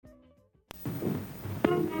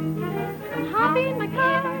Hop in my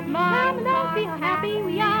car, come along, see how happy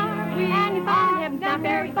we are. And you find heaven's not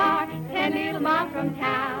very far, 10 little miles from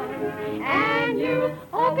town. And you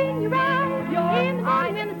open your eyes, you're in the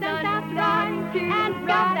morning when the sun starts to rise, and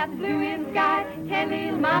right out the blue in the sky, 10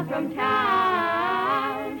 little miles from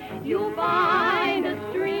town. You'll find a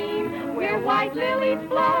stream where white lilies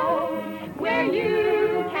flow, where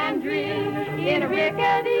you can dream in a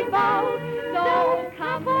rickety boat. So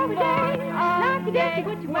come for a day, not today,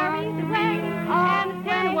 put your worries away, and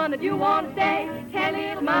it's the one that you want to stay, 10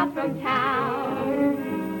 little miles from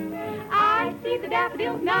town. I see the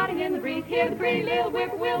daffodils nodding in the breeze, hear the pretty little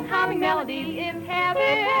whippoorwills humming melody. It's heaven,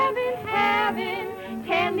 heaven, heaven,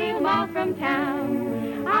 10 little miles from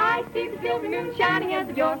town. I see the silver moon shining at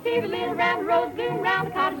the door, see the little round rose bloom round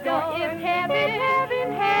the cottage door. It's heaven,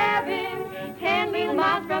 heaven, heaven, 10 little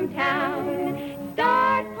miles from town.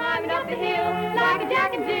 Start climbing up the hill like a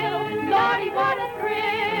Jack and Jill. Lordy, what a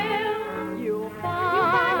thrill! You'll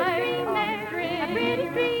find a pretty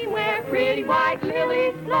stream where pretty white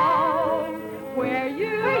lilies flow, where you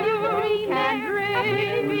can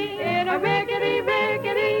dream in a rickety,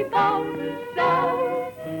 rickety boat.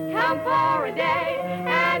 So come for a day,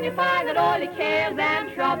 and you'll find that all your cares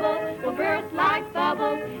and troubles will burst like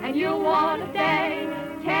bubbles, and you'll want to stay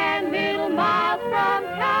 10 little miles from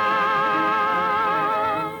town.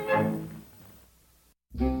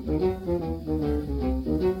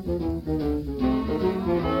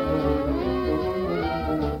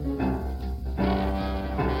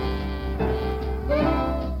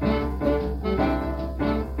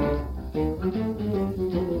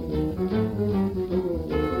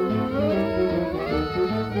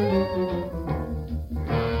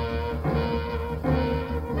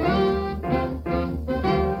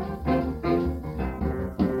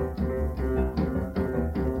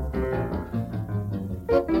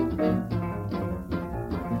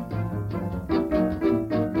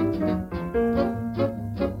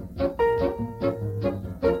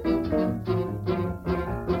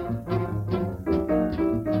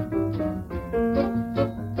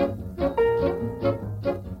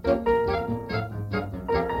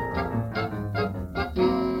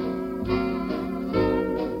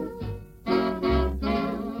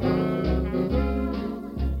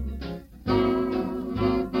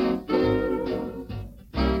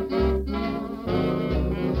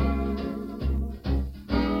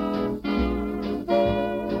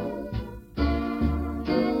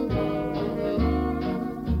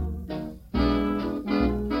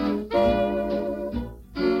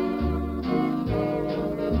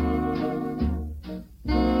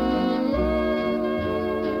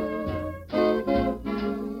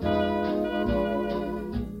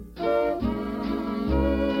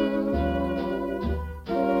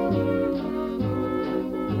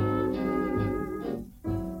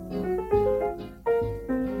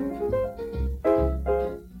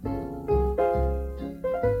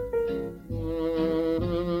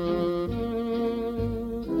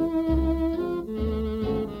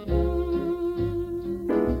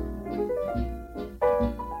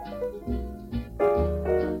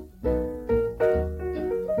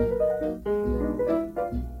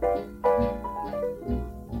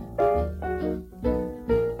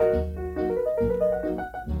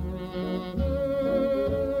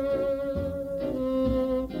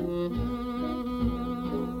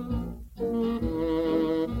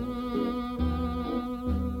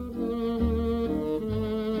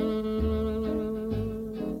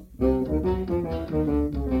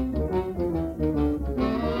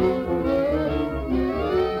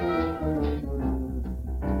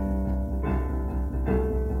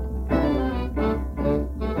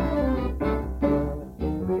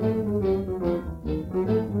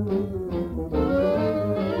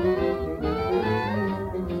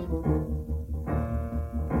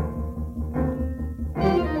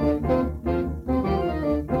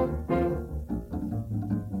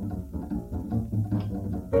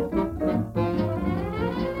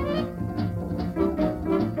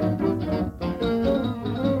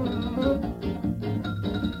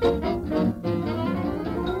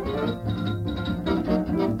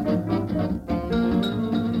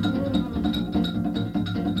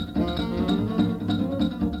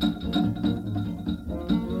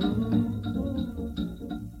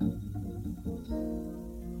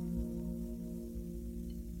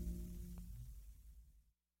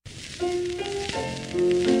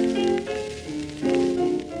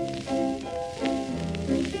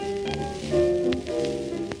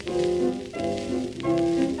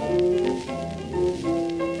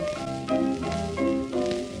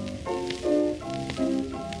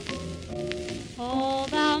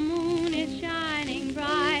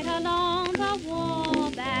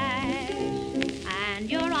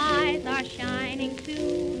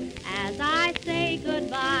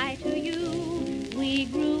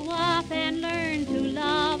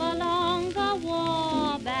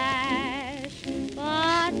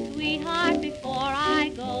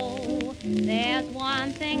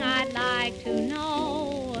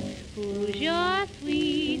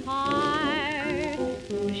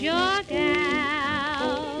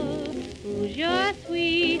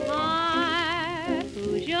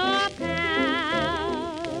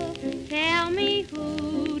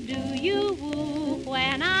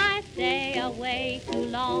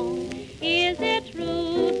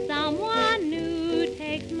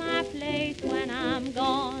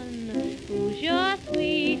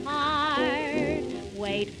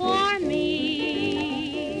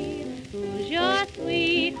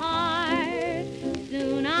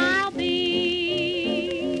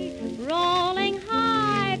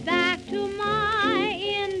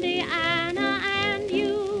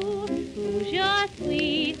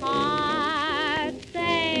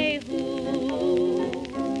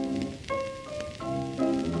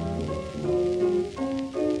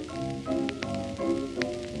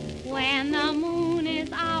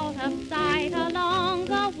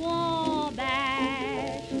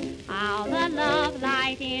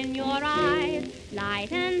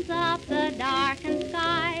 brightens up the darkened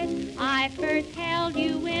skies. I first held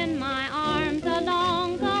you in my arms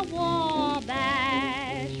along the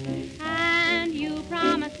Wabash, and you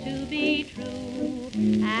promised to be true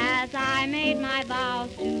as I made my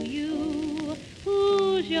vows to you.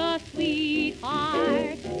 Who's your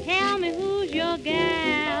sweetheart? Tell me who's your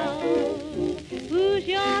gal? Who's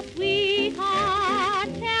your sweetheart?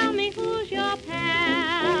 Tell me who's your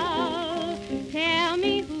pal? Tell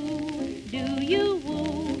me who do you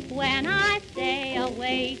woo when I stay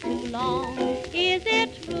away too long? Is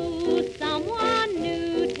it true someone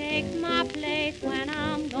new takes my place when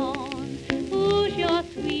I'm gone? Who's your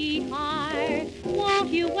sweetheart? Won't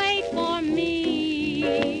you wait for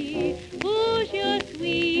me? Who's your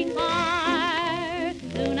sweetheart?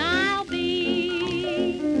 Soon I'll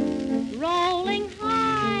be rolling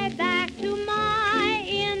high back to my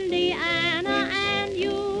Indiana and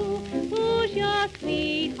you. Who's your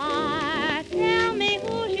sweetheart? Tell me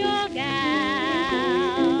who's your gal?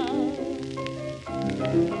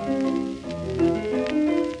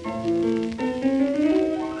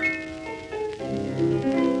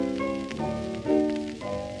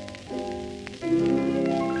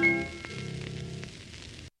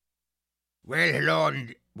 Well, hello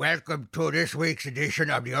and welcome to this week's edition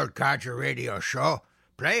of the Old Codger Radio Show,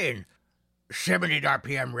 playing 70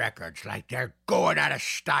 RPM records like they're going out of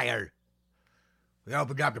style. We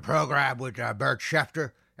opened up the program with Bert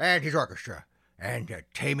Schefter and his orchestra, and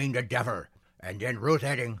Taming the Devil, and then Ruth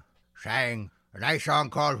Edding sang a nice song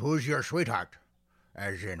called Who's Your Sweetheart,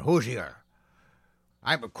 as in Whoosier.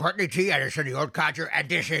 I'm Courtney T. Edison, the Old Codger, and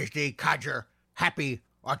this is the Codger Happy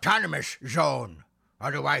Autonomous Zone,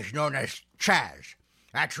 otherwise known as Chaz.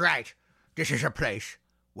 That's right, this is a place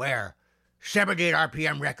where 78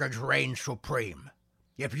 RPM records reign supreme.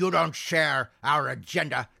 If you don't share our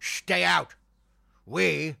agenda, stay out.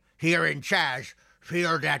 We, here in Chaz,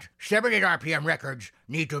 feel that 78 RPM records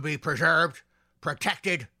need to be preserved,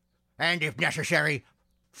 protected, and, if necessary,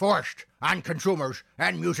 forced on consumers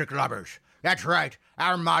and music lovers. That's right,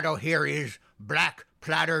 our motto here is Black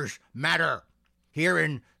Platters Matter. Here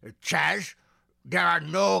in Chaz, there are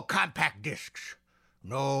no compact discs,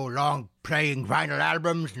 no long-playing vinyl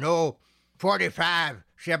albums, no 45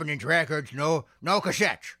 7-inch records, no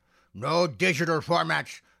cassettes, no digital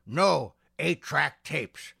formats, no 8-track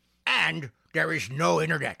tapes. And there is no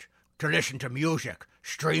internet to listen to music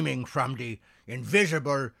streaming from the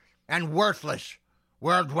invisible and worthless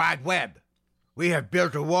World Wide Web. We have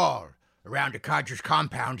built a wall around the Codger's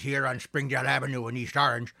compound here on Springdale Avenue in East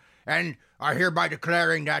Orange, and are hereby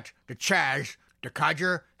declaring that the Chaz, the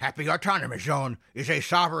Codger Happy Autonomous Zone, is a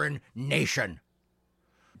sovereign nation.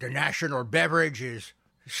 The national beverage is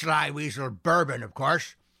Sly Weasel Bourbon, of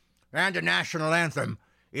course, and the national anthem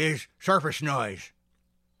is Surface Noise.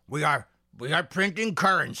 We are printing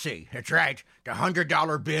currency. That's right. The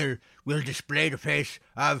 $100 bill will display the face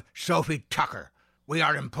of Sophie Tucker. We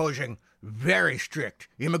are imposing very strict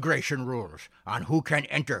immigration rules on who can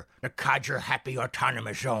enter the Codger Happy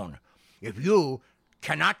Autonomous Zone. If you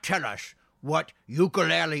cannot tell us what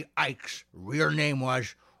Ukulele Ike's real name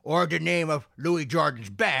was, or the name of Louis Jordan's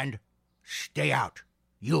band, stay out.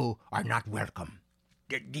 You are not welcome.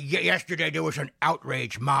 Yesterday there was an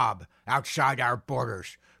outrage mob outside our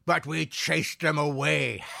borders, but we chased them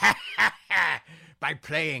away by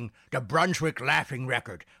playing the Brunswick Laughing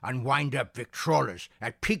record on wind-up Victrolas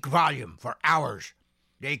at peak volume for hours.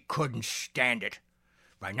 They couldn't stand it.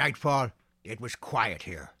 By nightfall, it was quiet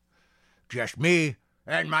here. Just me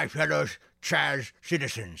and my fellows Chaz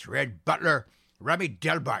citizens, Red Butler, Rummy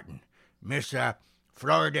Delbarton, Miss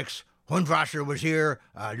Floridix Hundwasser was here,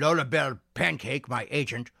 Lola Bell Pancake, my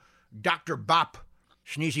agent, Dr. Bop,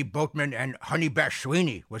 Sneezy Boatman, and Honey Bear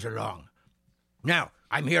Sweeney was along. Now,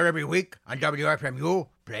 I'm here every week on WFMU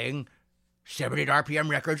playing 78 RPM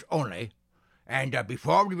records only, and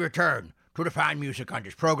before we return to the fine music on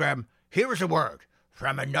this program, here is a word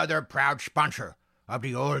from another proud sponsor of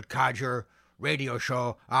the Old Codger Radio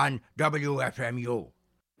Show on WFMU.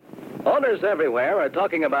 Owners everywhere are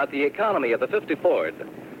talking about the economy of the 50 Ford.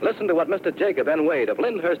 Listen to what Mr. Jacob N. Wade of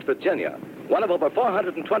Lyndhurst, Virginia, one of over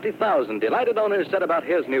 420,000 delighted owners, said about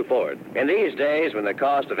his new Ford. In these days, when the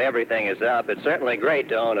cost of everything is up, it's certainly great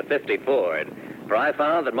to own a 50 Ford. For I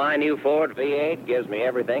found that my new Ford V8 gives me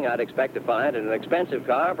everything I'd expect to find in an expensive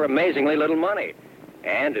car for amazingly little money.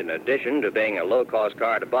 And in addition to being a low-cost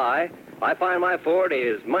car to buy, I find my Ford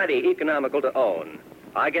is mighty economical to own.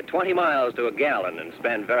 I get 20 miles to a gallon and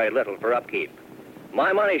spend very little for upkeep.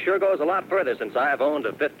 My money sure goes a lot further since I have owned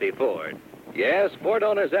a 50 Ford. Yes, Ford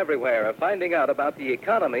owners everywhere are finding out about the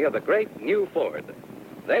economy of the great new Ford.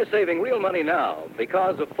 They're saving real money now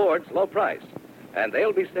because of Ford's low price. And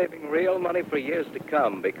they'll be saving real money for years to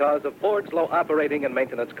come because of Ford's low operating and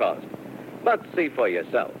maintenance cost. But see for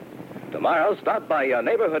yourself. Tomorrow, stop by your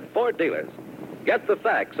neighborhood Ford dealers. Get the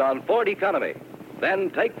facts on Ford economy.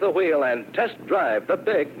 Then take the wheel and test drive the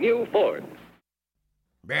big new Ford.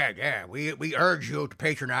 Yeah. We urge you to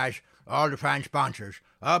patronize all the fine sponsors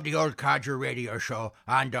of the Old Codger Radio Show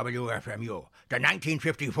on WFMU. The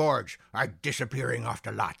 1950 Fords are disappearing off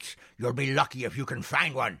the lots. You'll be lucky if you can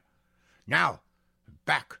find one. Now,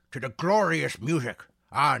 back to the glorious music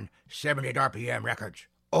on 70 RPM Records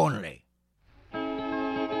only.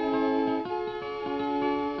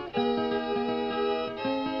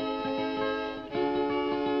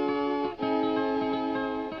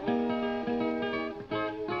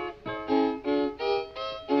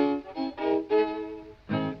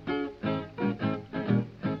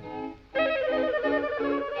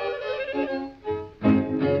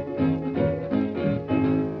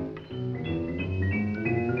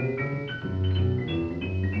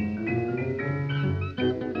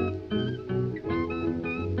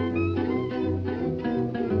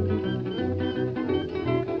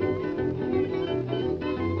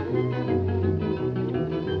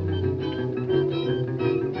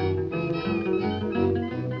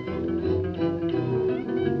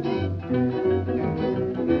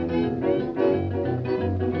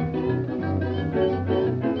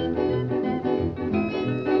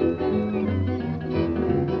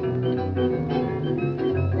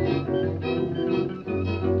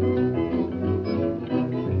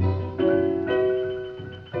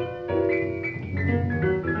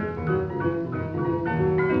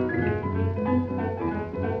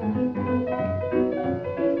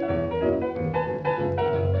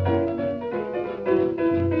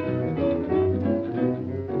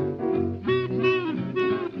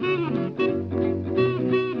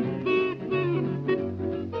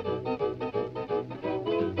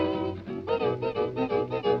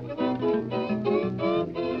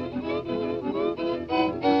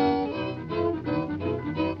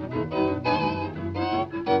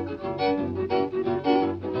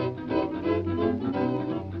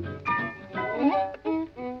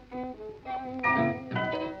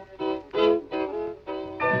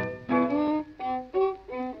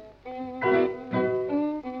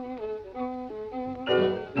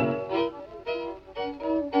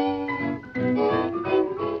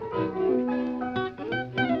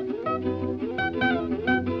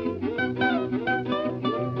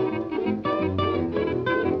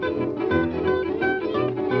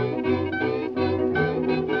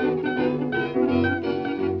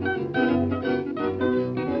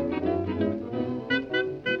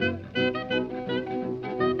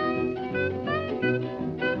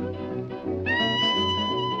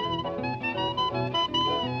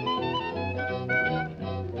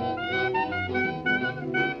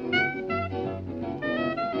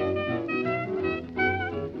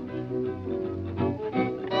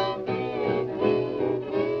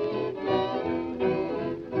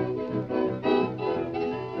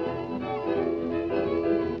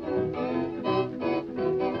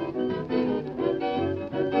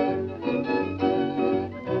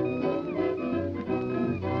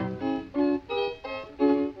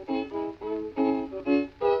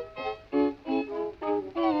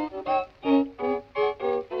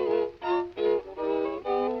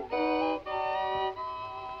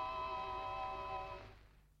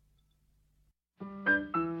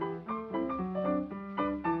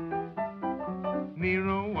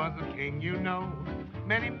 Nero was a king, you know,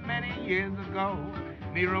 many, many years ago.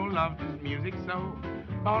 Nero loved his music so,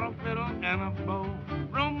 bought a fiddle and a bow.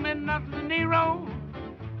 Rome meant nothing to Nero.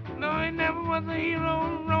 No, he never was a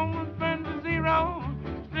hero. Rome was burned to zero.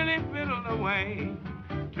 Still he fiddled away.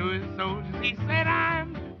 To his soldiers he said,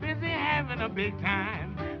 I'm busy having a big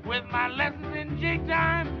time with my lessons in jig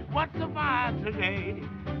time. What's the fire today?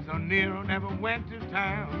 So Nero never went to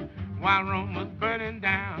town while Rome was burning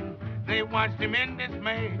down. They watched him in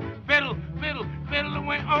dismay. Fiddle, fiddle, fiddle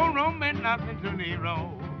away. Oh, Rome meant nothing to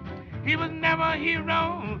Nero. He was never a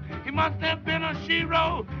hero. He must have been a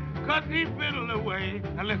shero, 'cause he fiddled away.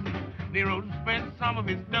 Now listen, Nero spent some of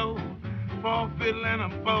his dough for a fiddle and a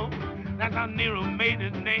bow. That's how Nero made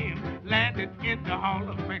his name, landed in the Hall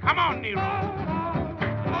of Fame. Come on, Nero.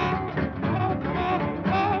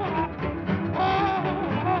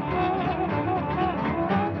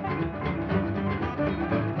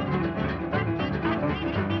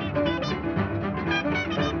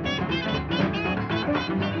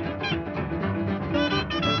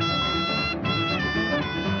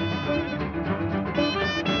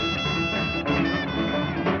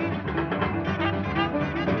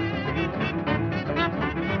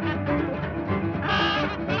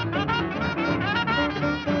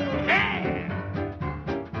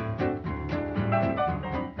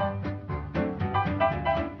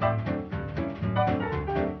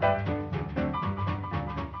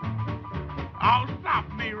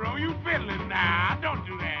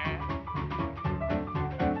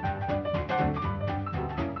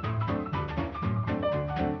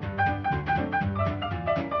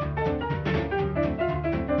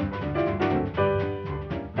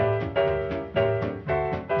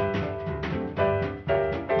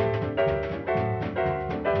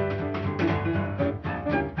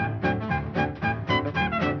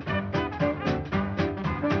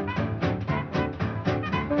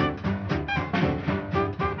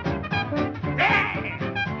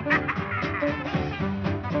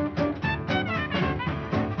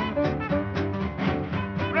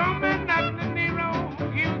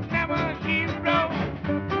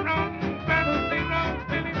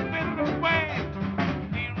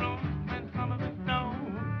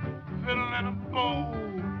 and a bow.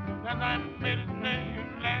 As I made his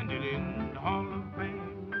name, landed in the Hall of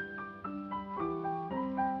Fame.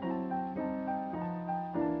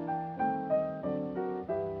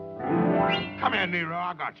 Come here, Nero,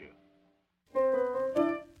 I got you.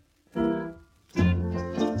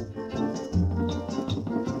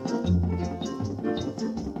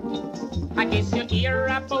 I guess you hear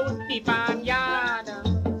about the barnyard.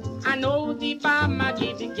 I know the farmer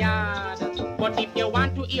give the yard. But if you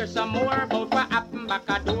want to hear some more about what happened back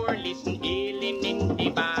a door, listen, ailing in the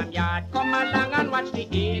barnyard. Come along and watch the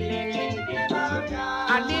ailing in the barnyard.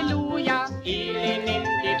 Hallelujah, ailing in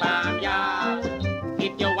the barnyard.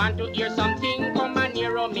 If you want to hear something, come and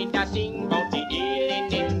hear me da sing about the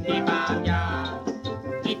ailing in the barnyard.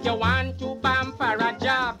 If you want to bam for a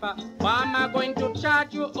job, why am I going to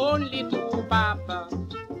charge you only $2 bob?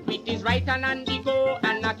 With his right hand on the go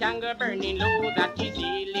and a candle burning low, that is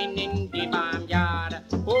healing in the barnyard.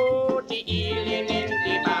 Oh, the healing in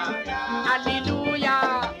the barnyard.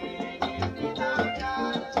 Hallelujah.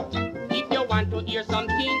 If you want to hear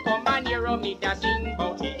something, come and hear me da sing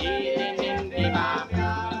about the healing in the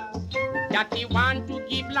barnyard. That he want to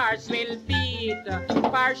give Lars well feed,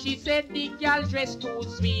 for she said the girl dress too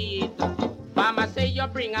sweet. Mama say you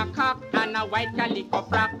bring a cock and a white calico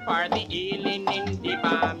frock for the healing in the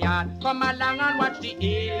barnyard. Come along and watch the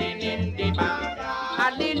healing in the barnyard.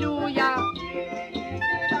 Hallelujah.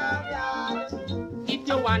 If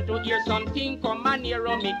you want to hear something, come and hear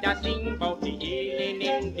me da sing about the healing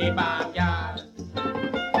in the barnyard.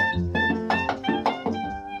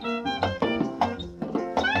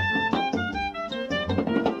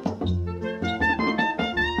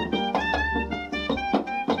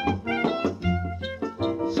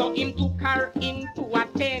 So him took her into a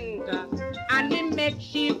tent, and him make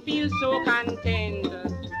she feel so content.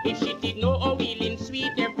 If she did know how healing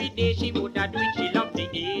sweet every day, she would have do it. She loved the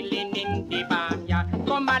healing in the barnyard.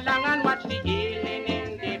 Come along and watch the healing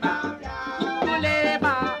in the barnyard. To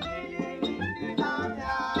labor.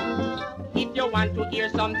 If you want to hear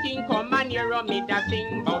something, come and hear me da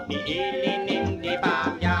sing about the healing in the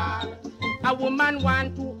barnyard. A woman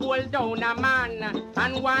want to hold down a man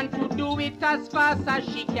and want to do it as fast as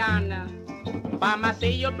she can. Mama say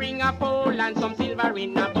you bring a pole and some silver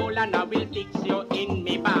in a bowl and I will fix you in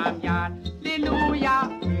me barnyard.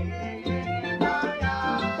 Hallelujah.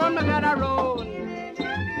 Come gather round.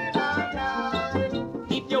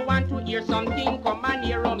 If you want to hear something, come and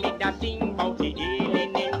hear me da sing about the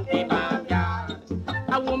healing in the barnyard.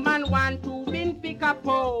 A woman want to win pick a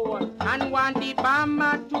pole and want the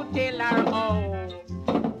farmer to tell her how.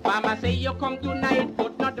 Farmer say you come tonight,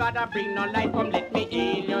 but not rather bring no light. Come let me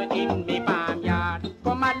heal you in me barnyard.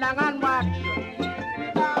 Come along and watch.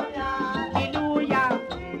 Hallelujah.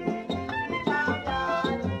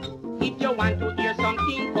 If you want to hear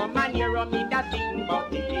something, come and hear me da sing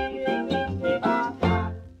about the healing in the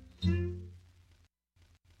barnyard.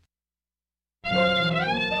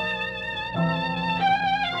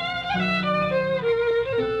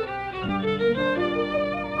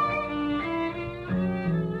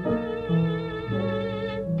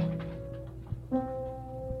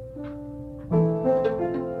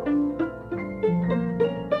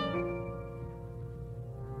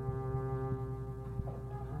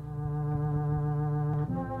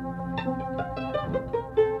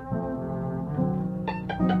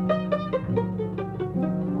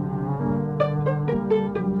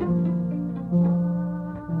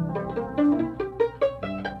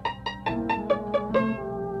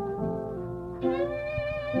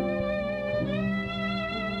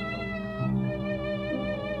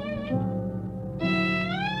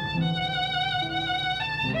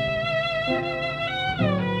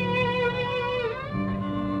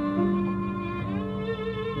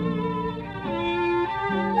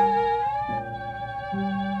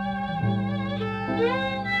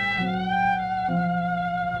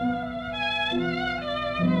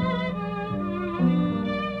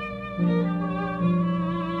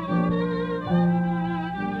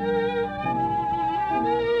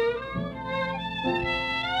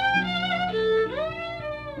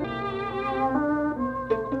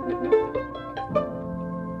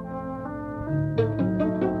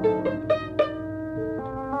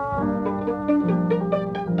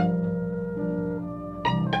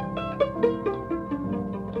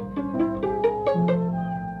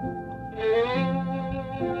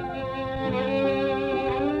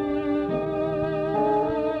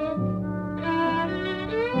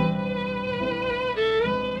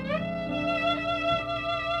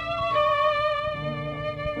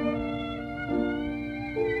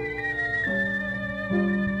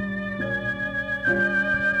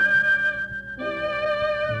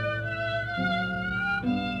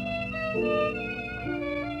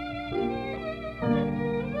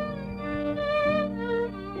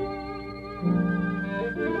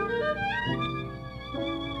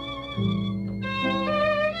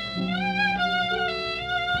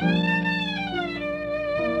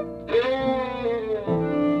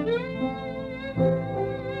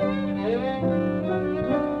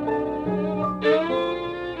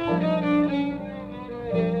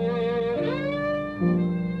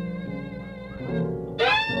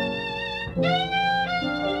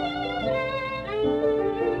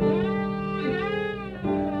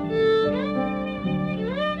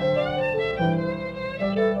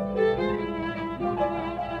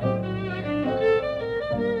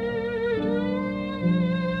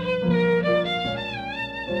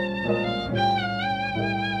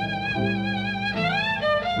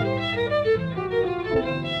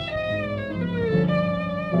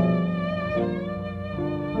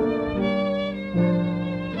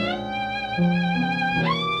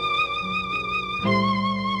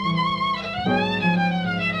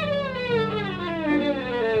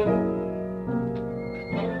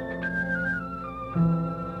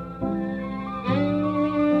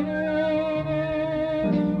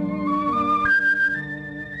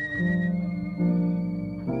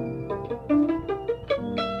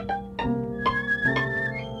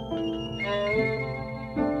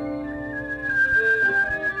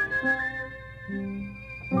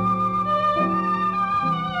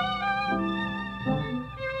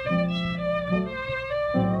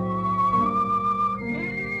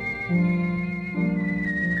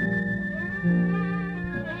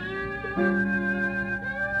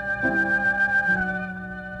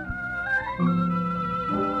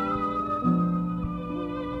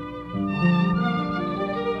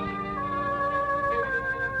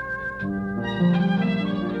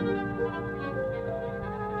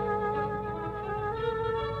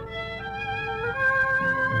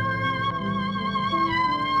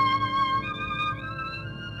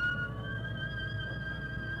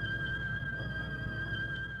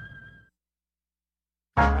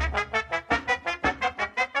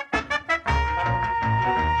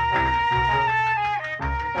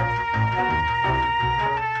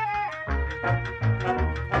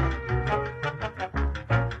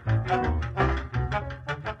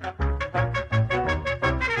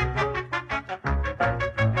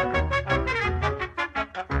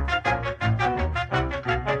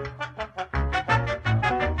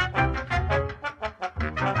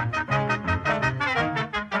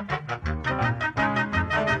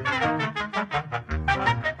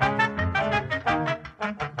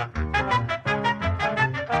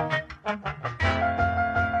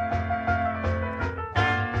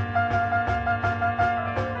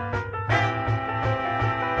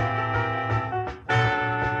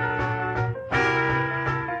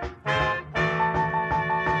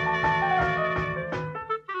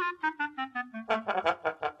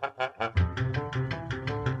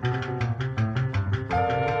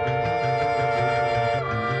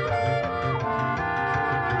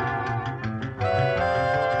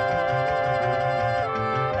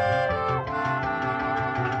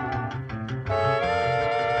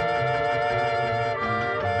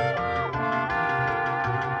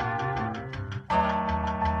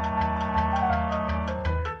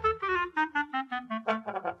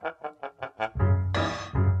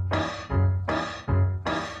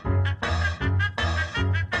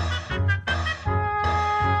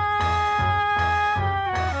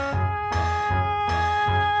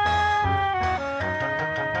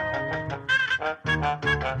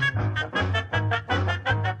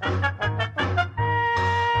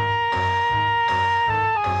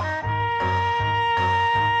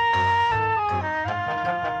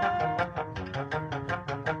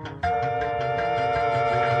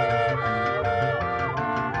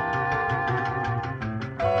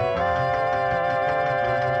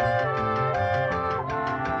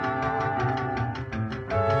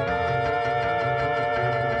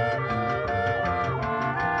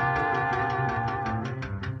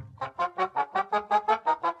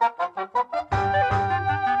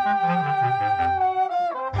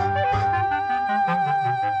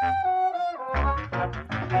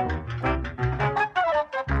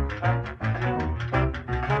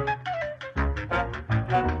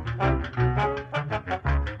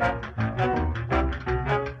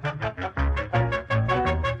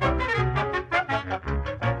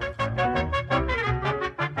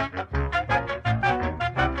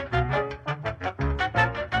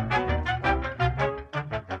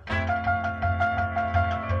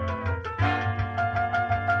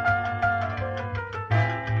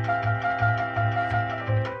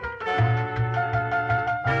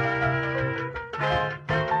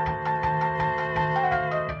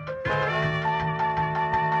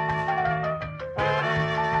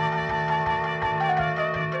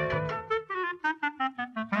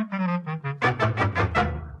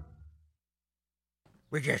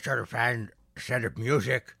 We just heard a fan set of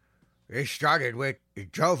music. It started with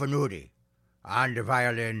Joe Venuti on the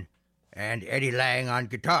violin and Eddie Lang on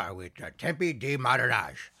guitar with Tempi di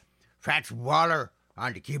Modernage. Fats Waller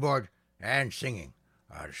on the keyboard and singing.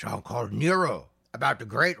 A song called Nero, about the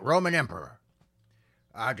great Roman emperor.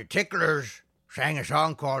 The Ticklers sang a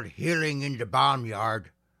song called Healing in the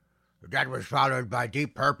Barnyard. That was followed by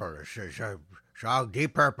Deep Purple. This is a song,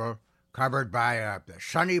 Deep Purple, covered by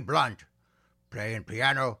Sonny Blunt, playing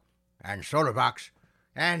piano and solo box,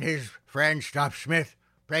 and his friend Stuff Smith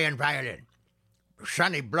playing violin.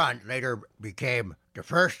 Sonny Blunt later became the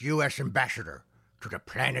first U.S. ambassador to the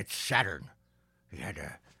planet Saturn. He had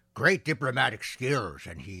great diplomatic skills,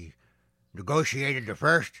 and he negotiated the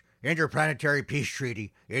first interplanetary peace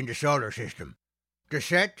treaty in the solar system. The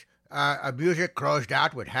set of music closed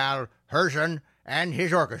out with Hal Herzon and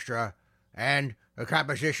his orchestra, and a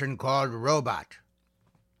composition called Robot.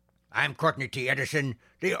 I'm Courtney T. Edison,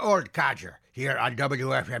 the old codger, here on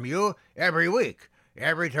WFMU every week,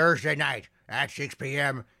 every Thursday night at 6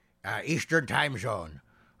 p.m. Eastern Time Zone,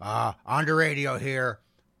 on the radio here,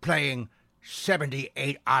 playing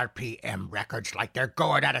 78 RPM records like they're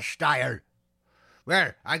going out of style.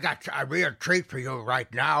 Well, I got a real treat for you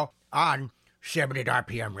right now on 78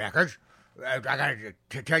 RPM records. I got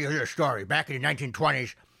to tell you a little story. Back in the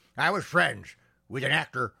 1920s, I was friends with an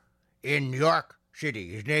actor in New York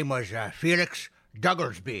City. His name was Felix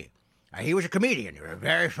Dugglesby. He was a comedian, a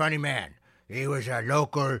very funny man. He was a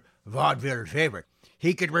local vaudeville favorite.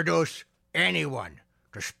 He could reduce anyone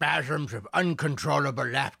to spasms of uncontrollable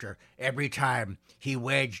laughter every time he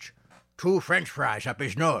wedged 2 French fries up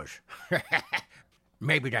his nose.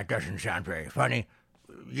 Maybe that doesn't sound very funny.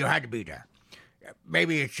 You had to be there.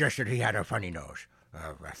 Maybe it's just that he had a funny nose,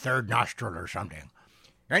 a third nostril or something.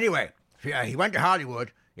 Anyway, he went to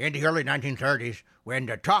Hollywood in the early 1930s when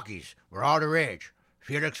the talkies were all the rage.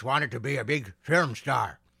 Felix wanted to be a big film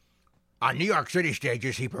star. On New York City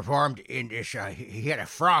stages, he performed in this, he had a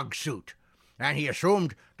frog suit, and he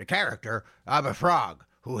assumed the character of a frog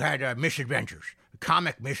who had misadventures,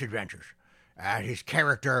 comic misadventures. His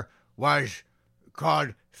character was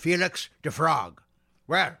called Felix the Frog.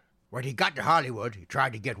 Well, when he got to Hollywood, he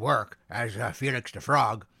tried to get work as Felix the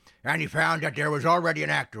Frog, and he found that there was already an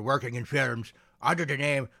actor working in films under the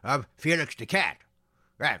name of Felix the Cat.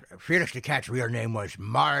 Well, Felix the Cat's real name was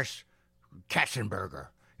Morris Katzenberger.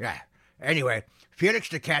 Yeah. Anyway, Felix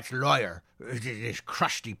the Cat's lawyer is this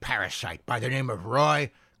crusty parasite by the name of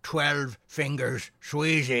Roy 12 Fingers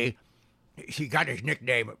Sweezy. He got his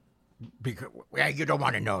nickname because, well, you don't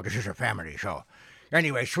want to know. This is a family show.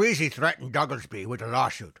 Anyway, Sweezy threatened Dugglesby with a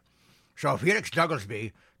lawsuit. So Felix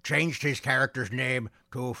Dugglesby changed his character's name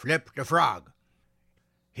to Flip the Frog.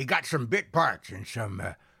 He got some bit parts in some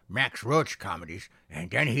Max Roach comedies, and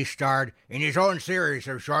then he starred in his own series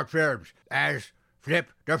of short films as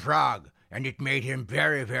Flip the Frog, and it made him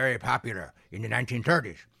very, very popular in the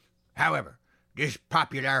 1930s. However, this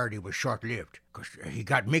popularity was short-lived, because he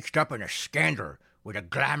got mixed up in a scandal with a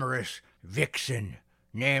glamorous vixen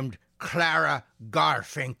named Clara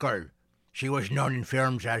Garfinkel. She was known in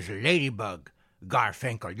films as Ladybug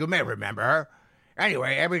Garfinkel. You may remember her.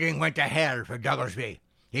 Anyway, everything went to hell for Dugglesby.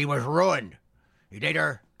 He was ruined. He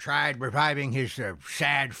later tried reviving his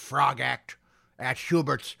sad frog act at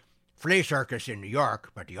Hubert's Flea Circus in New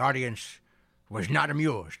York, but the audience was not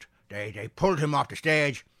amused. They pulled him off the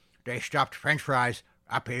stage, they stuffed French fries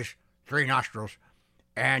up his 3 nostrils,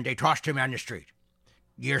 and they tossed him on the street.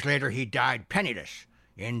 Years later, he died penniless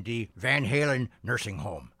in the Van Halen nursing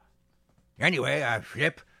home. Anyway,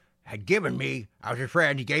 Flip had given me, I was his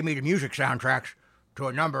friend, he gave me the music soundtracks to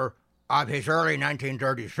a number of his early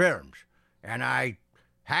 1930s films, and I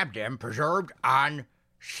have them preserved on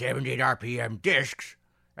 78 RPM discs,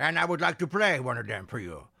 and I would like to play one of them for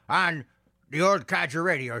you on the Old Codger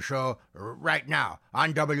Radio Show right now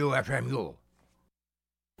on WFMU.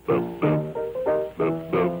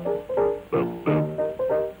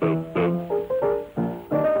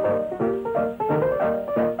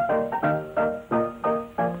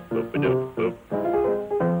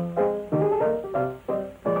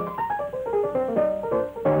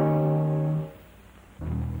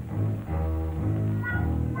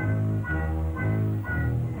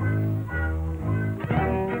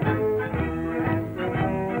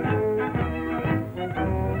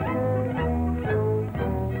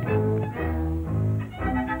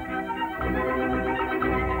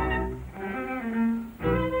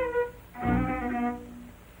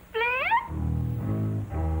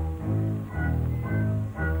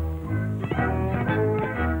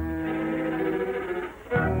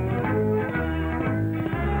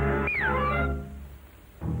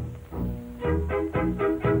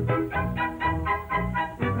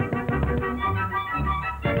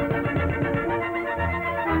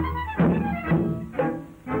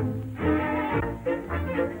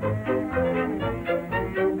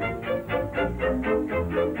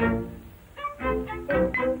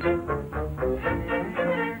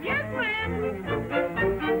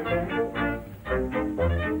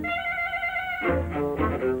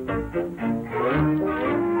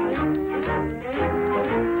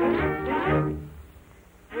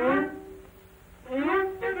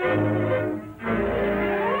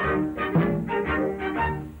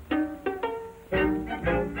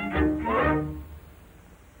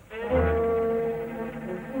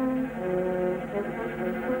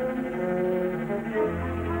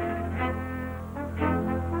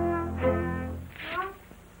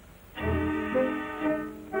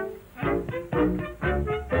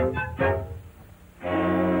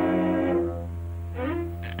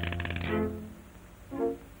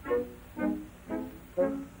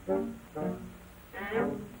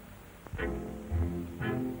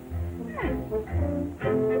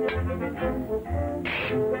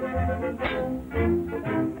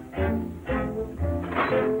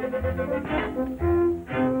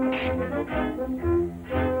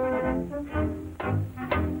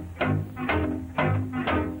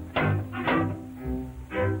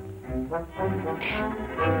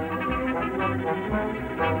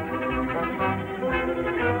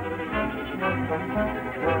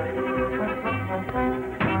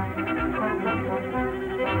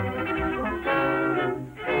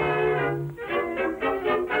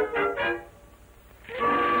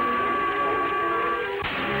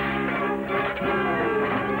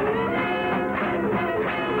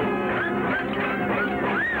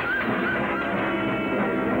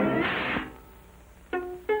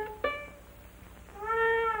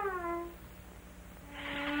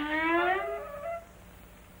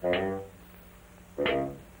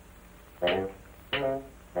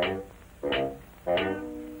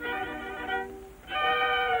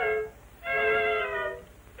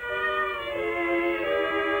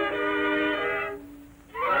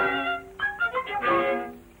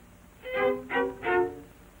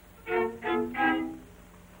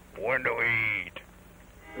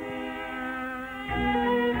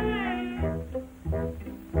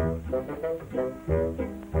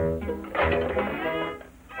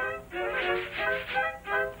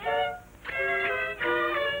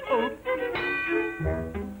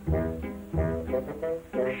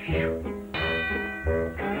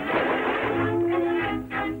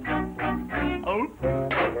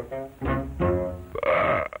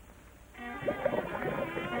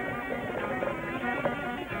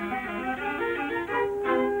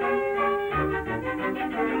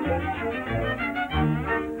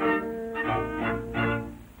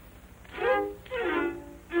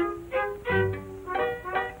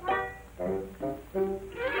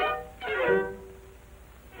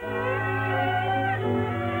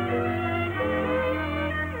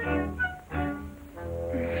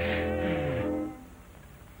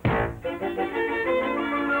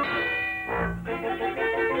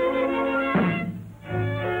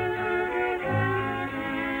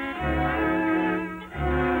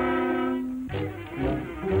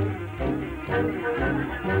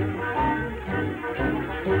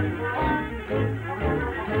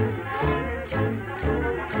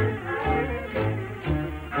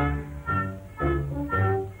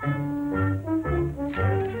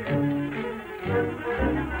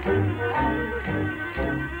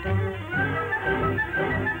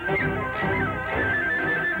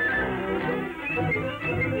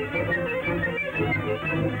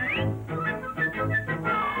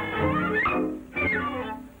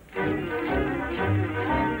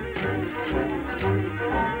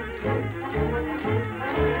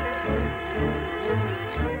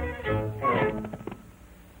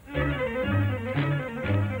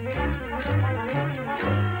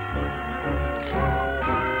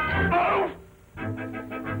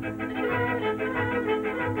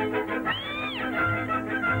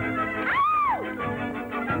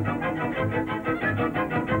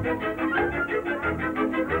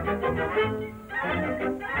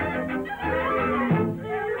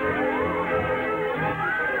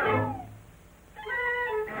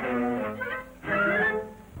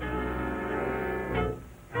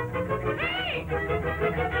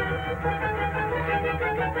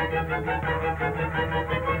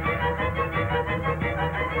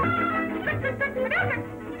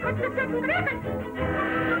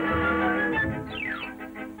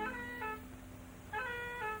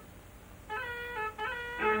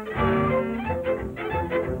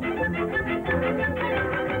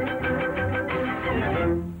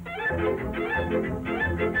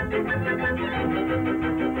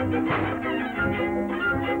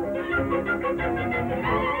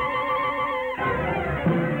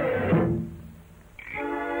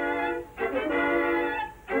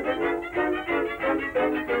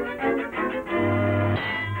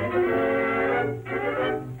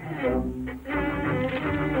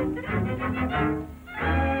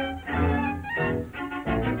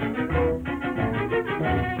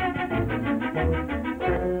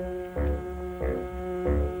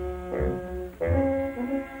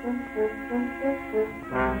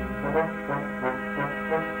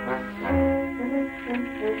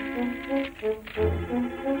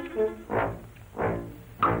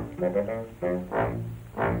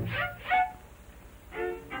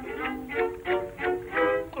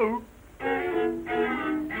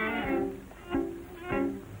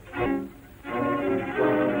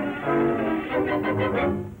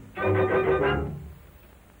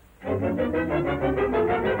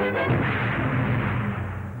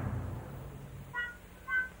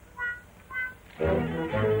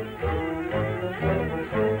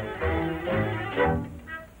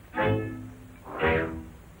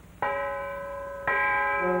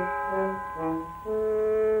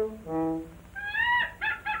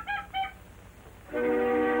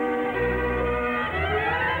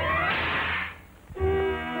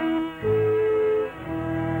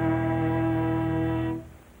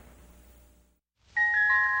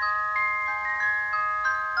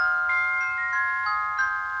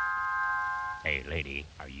 Hey, lady,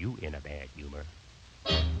 are you in a bad humor?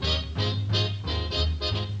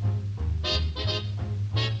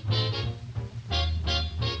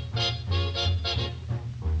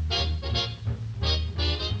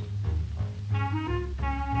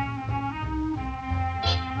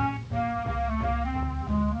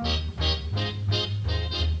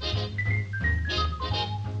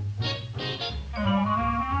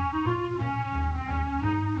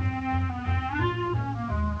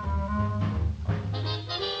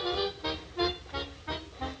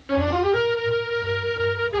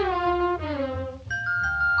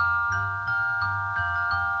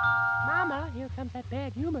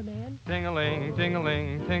 Bad humor man. Ting-a-ling,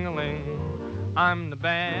 ting-a-ling, ting-a-ling, I'm the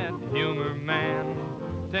bad humor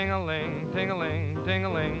man. Ting-a-ling, ting-a-ling,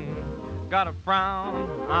 ting-a-ling, got a frown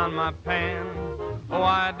on my pan. Oh,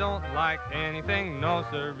 I don't like anything, no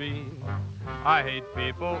sirree. I hate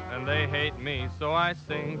people and they hate me, so I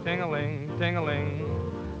sing ting-a-ling,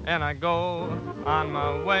 ting-a-ling, and I go on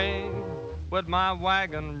my way with my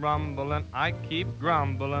wagon rumbling. I keep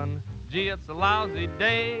grumbling, gee, it's a lousy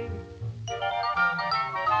day.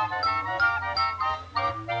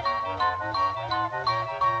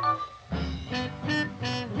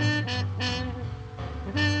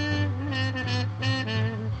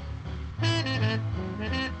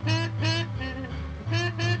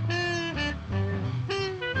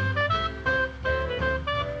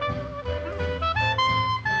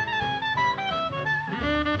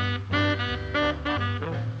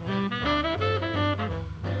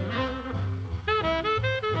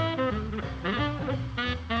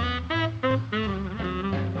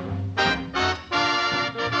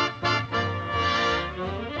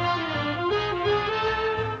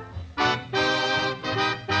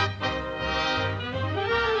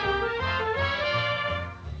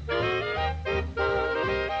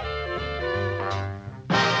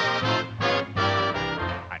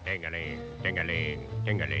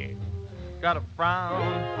 got a frown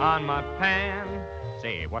on my pan.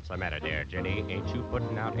 Say, what's the matter there, Jenny? Ain't you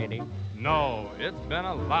putting out any? No, it's been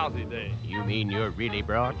a lousy day. You mean you're really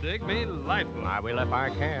broad? Dig me lightly. I will if I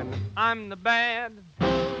can. I'm the bad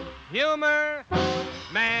humor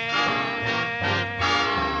man.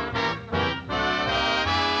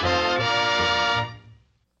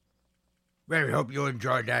 Well, we hope you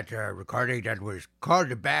enjoyed that recording that was called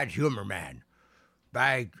The Bad Humor Man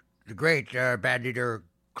by the great band leader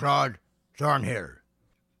Claude Thornhill.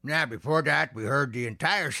 Now, before that, we heard the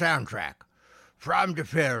entire soundtrack from the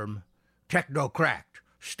film Techno Cracked,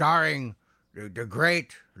 starring the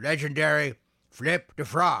great, legendary Flip the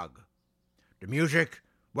Frog. The music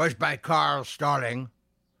was by Carl Stalling,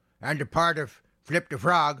 and the part of Flip the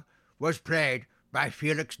Frog was played by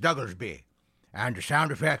Felix Dugglesby, and the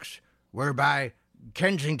sound effects were by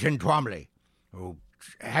Kensington Twomley, who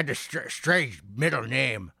had a strange middle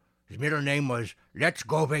name. His middle name was Let's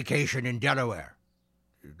Go Vacation in Delaware.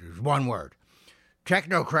 There's one word.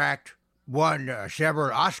 Techno Cracked won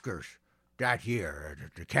several Oscars that year.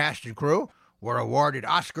 The cast and crew were awarded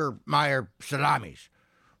Oscar Mayer salamis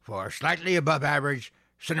for slightly above average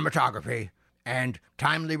cinematography and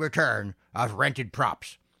timely return of rented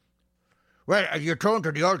props. Well, you're tuned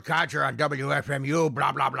to the Old Codger on WFMU,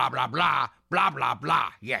 blah, blah, blah, blah, blah, blah, blah, blah.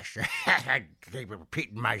 Yes, I keep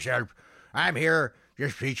repeating myself. I'm here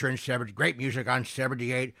just featuring great music on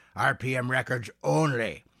 78 RPM records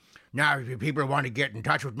only. Now, if you people want to get in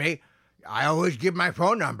touch with me, I always give my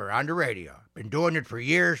phone number on the radio. Been doing it for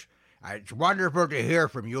years. It's wonderful to hear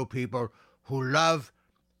from you people who love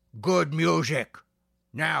good music.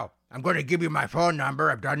 Now, I'm going to give you my phone number.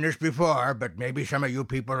 I've done this before, but maybe some of you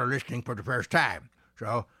people are listening for the first time.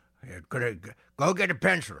 So, you're going to go get a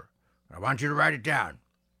pencil. I want you to write it down.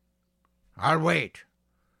 I'll wait.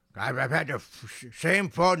 I've had the same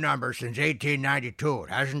phone number since 1892. It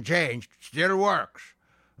hasn't changed. It still works.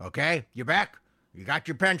 Okay? You back? You got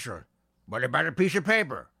your pencil. What about a piece of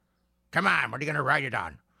paper? Come on, what are you going to write it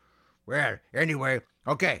on? Well, anyway,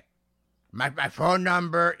 okay. My phone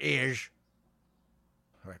number is...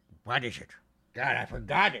 What is it? God, I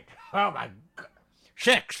forgot it. Oh, my God.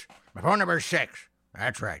 6. My phone number is 6.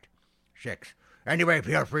 That's right. 6. Anyway,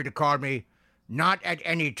 feel free to call me, not at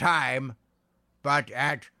any time, but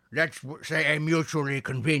at, let's say, a mutually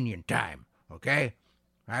convenient time, okay?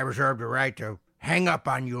 I reserve the right to hang up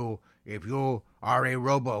on you if you are a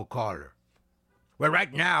robo-caller. Well,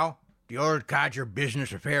 right now, the Old Codger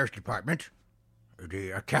Business Affairs Department,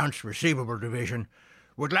 the Accounts Receivable Division,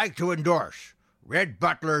 would like to endorse Red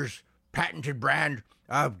Butler's patented brand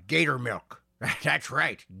of gator milk. That's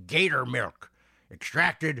right, gator milk,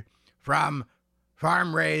 extracted from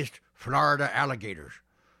farm-raised Florida alligators.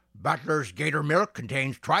 Butler's gator milk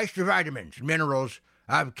contains twice the vitamins and minerals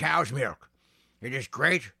of cow's milk. It is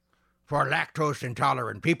great for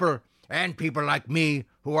lactose-intolerant people and people like me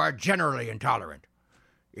who are generally intolerant.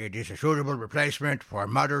 It is a suitable replacement for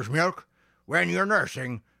mother's milk when you're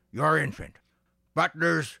nursing your infant.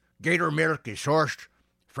 Butler's gator milk is sourced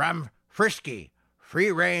from frisky,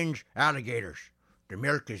 free-range alligators. The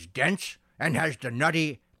milk is dense and has the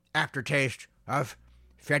nutty aftertaste of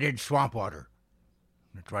fetid swamp water.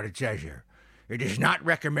 That's what it says here. It is not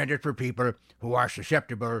recommended for people who are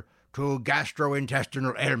susceptible to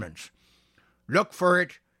gastrointestinal ailments. Look for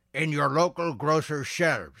it in your local grocer's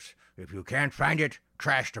shelves. If you can't find it,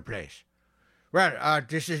 trash the place. Well,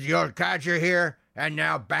 this is the Old Codger here, and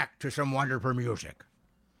now back to some wonderful music.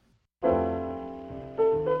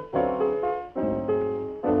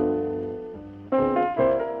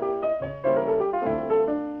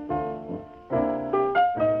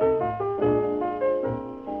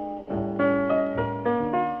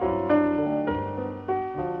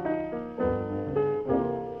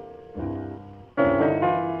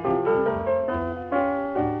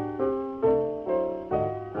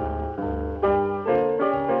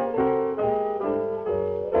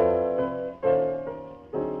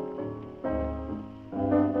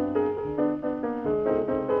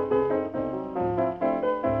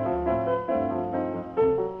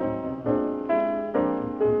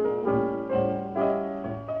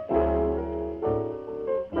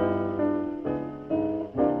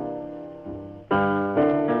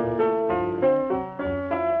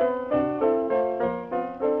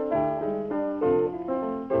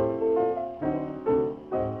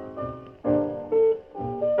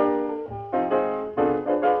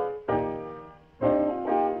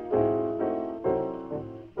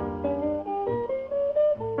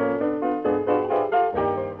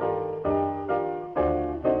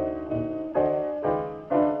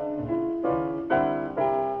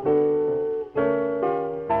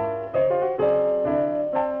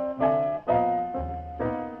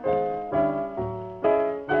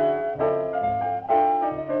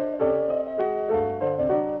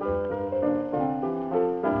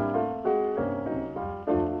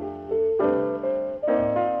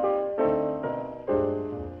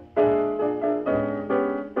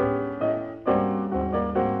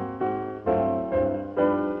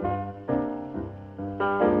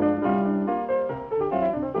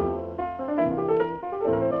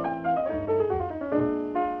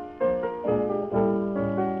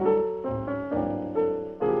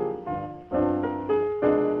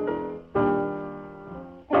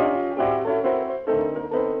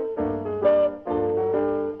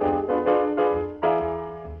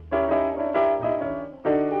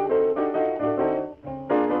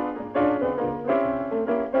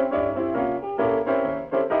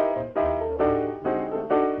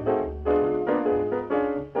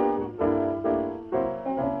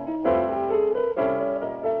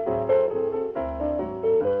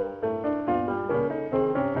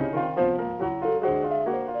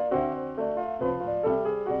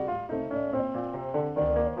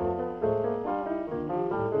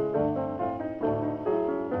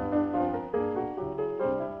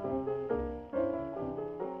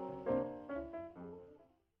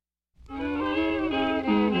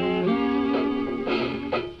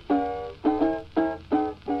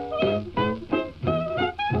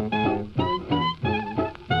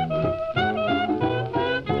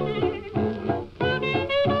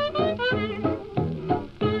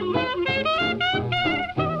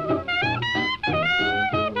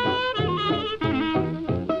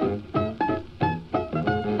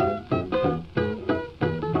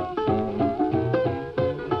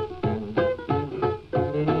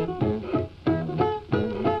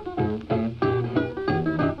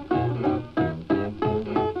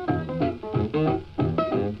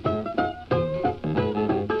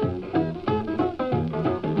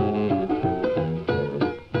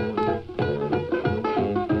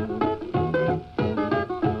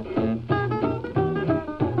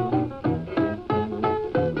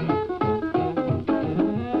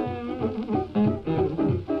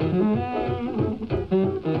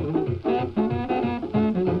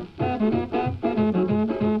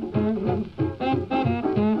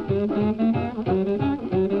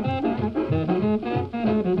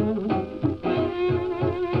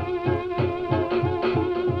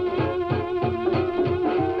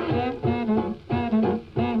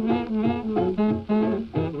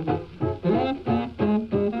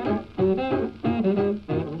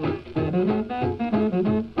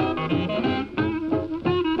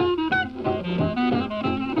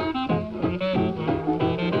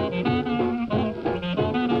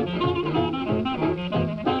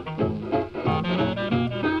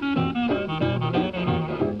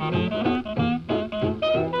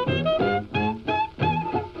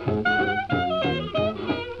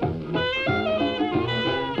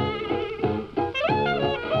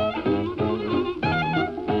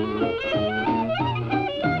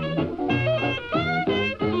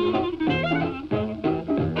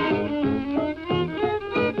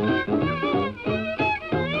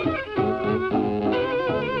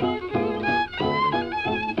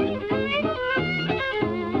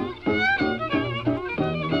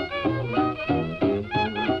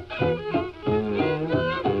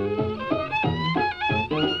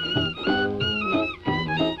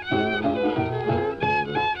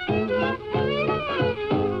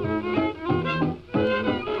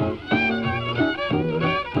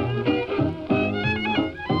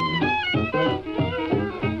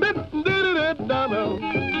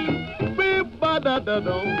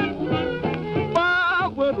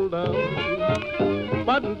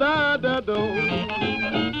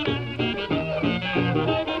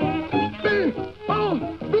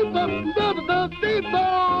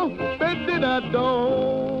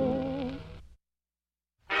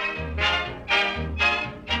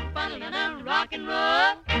 Rock and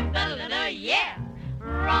roll, yeah.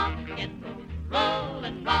 Rock and roll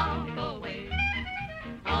and rock away.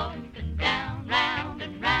 Up and down, round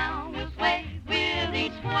and round we'll sway with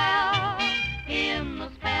each swell in the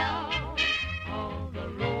spell of the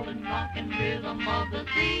rolling rock and rhythm of the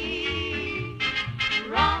sea.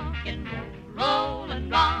 Rock and roll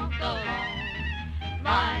and rock along.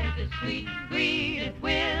 Life is sweet, greeted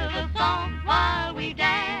with a song while we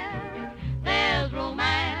dance. There's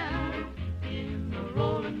romance in the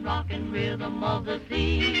rolling rock and rhythm of the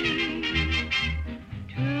sea.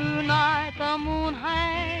 Tonight the moon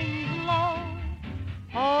hangs low.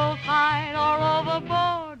 Hold tight or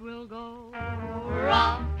overboard we'll go.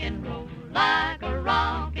 Rock and roll like a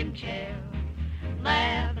rocking chair.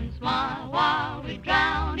 Laugh and smile while we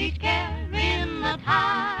drown each care in the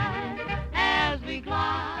tide as we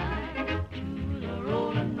glide to the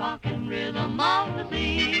rolling rock and rhythm of the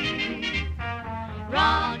sea.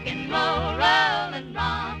 Rock and roll, roll and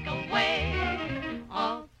rock away.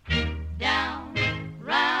 Up, down,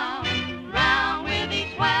 round, round with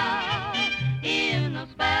each swell in the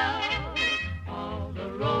spell of the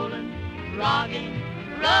rolling, rocking,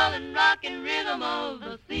 rolling, rocking rhythm of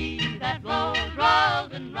the sea that blows,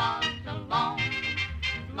 rolls and rocks along.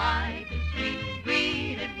 Life is sweet,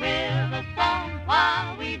 greeted with a song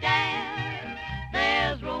while we dance.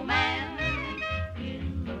 There's romance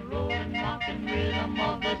in the rolling rock and rhythm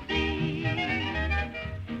of the sea.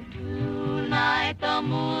 Tonight the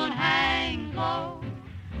moon hangs low.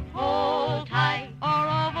 Hold tight or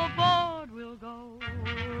overboard we'll go.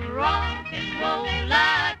 Rock and roll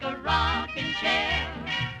like a rocking chair.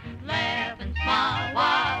 Laugh and smile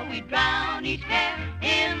while we drown each care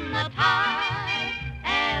in the tide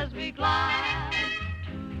as we glide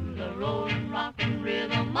to the rolling rock and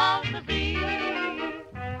rhythm of the sea.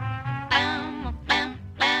 Bam, bam,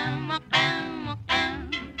 bam, bam,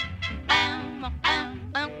 bam, bam, bam,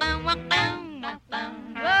 bam, bam, bam,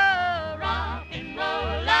 bam. Oh, rock and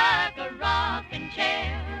roll like a rocking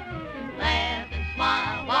chair. Laugh and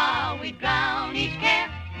smile while we drown each care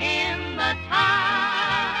in the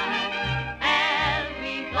tide as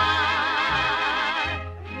we glide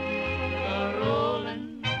to the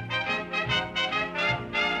rolling,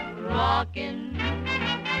 rocking,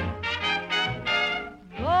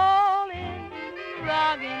 rolling,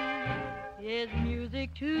 rocking is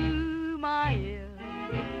music to my ear.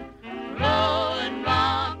 Rolling,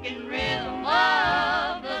 rocking rhythm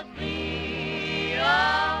of the sea.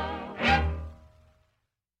 Oh.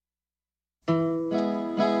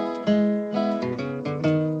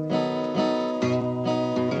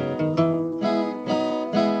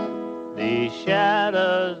 The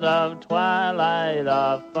shadows of twilight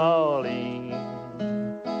are falling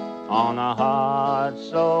on a heart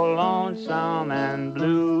so lonesome and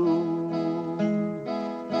blue.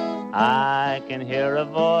 I can hear a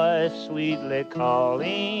voice sweetly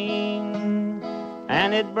calling,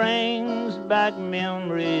 and it brings back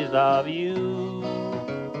memories of you.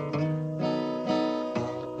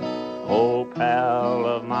 Oh, pal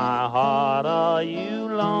of my heart, are you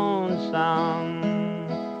lonesome?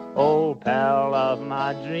 Oh, pal of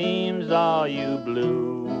my dreams, are you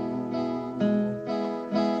blue?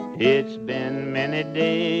 It's been many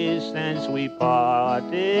days since we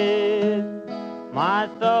parted. My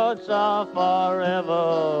thoughts are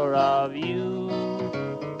forever of you.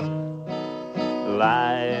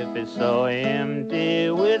 Life is so empty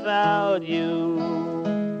without you.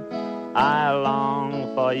 I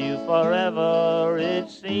long for you forever,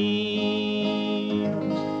 it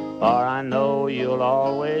seems. For I know you'll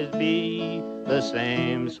always be the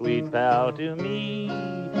same sweet pal to me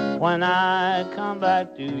when I come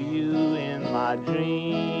back to you in my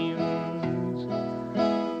dreams.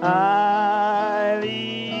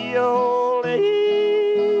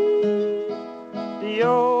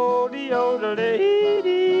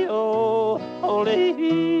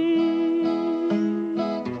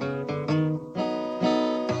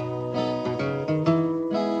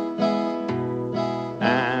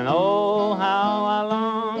 And oh, how I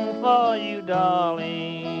long for you,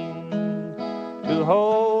 darling, to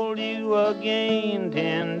hold you again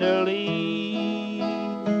tenderly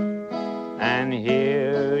and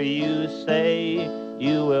hear you say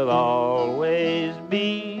you will always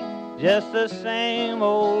be just the same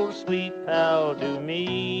old sweet pal to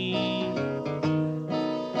me.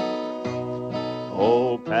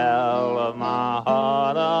 Oh, pal of my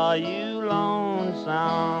heart, are you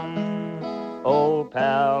lonesome? Oh,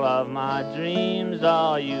 pal of my dreams,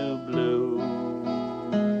 are you blue?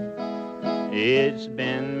 It's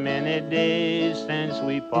been many days since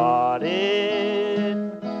we parted.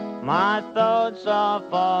 My thoughts are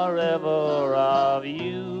forever of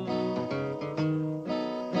you.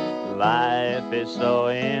 Life is so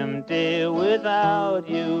empty without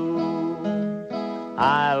you.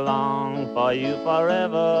 I long for you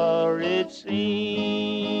forever, it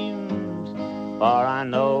seems. For I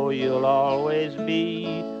know you'll always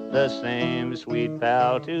be the same sweet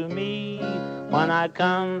pal to me when I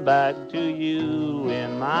come back to you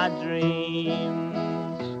in my dreams.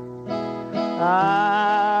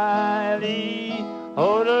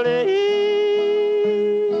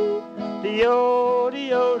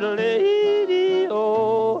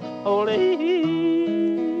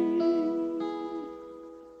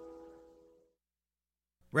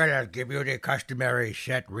 Well, I'll give you the customary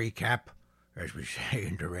set recap, as we say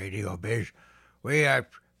in the radio biz.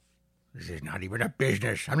 This is not even a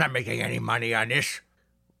business. I'm not making any money on this.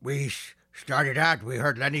 We started out, we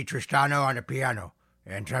heard Lenny Tristano on the piano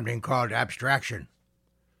and something called Abstraction.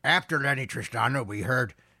 After Lenny Tristano, we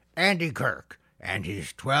heard Andy Kirk and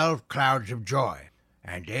his 12 Clouds of Joy,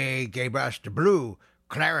 and they gave us the blue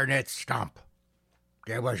clarinet stomp.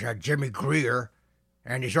 There was Jimmy Greer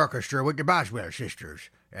and his orchestra with the Boswell sisters,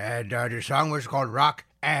 and the song was called Rock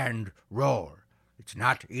and Roll. It's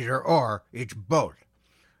not either or, it's both.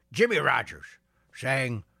 Jimmy Rogers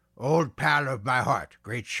sang Old Pal of My Heart,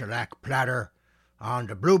 great shellac platter, on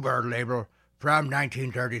the Bluebird label from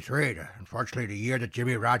 1933, unfortunately the year that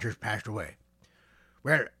Jimmy Rogers passed away.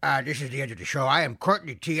 Well, this is the end of the show. I am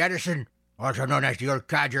Courtney T. Edison, also known as the Old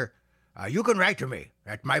Codger. You can write to me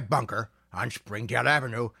at my bunker on Springdale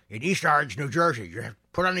Avenue in East Orange, New Jersey. You have to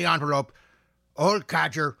put on the envelope, Old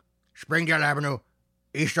Codger, Springdale Avenue,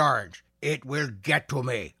 East Orange. It will get to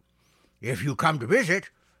me. If you come to visit,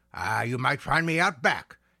 you might find me out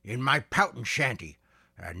back in my poutin' shanty,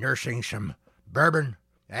 nursing some bourbon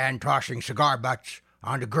and tossing cigar butts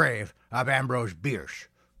on the grave of Ambrose Bierce.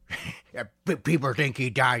 People think he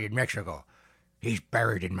died in Mexico. He's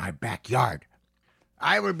buried in my backyard.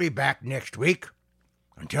 I will be back next week.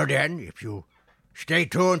 Until then, if you stay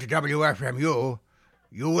tuned to WFMU,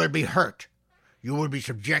 you will be hurt. You will be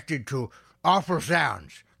subjected to awful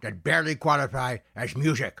sounds that barely qualify as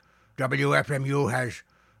music. WFMU has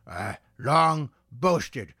long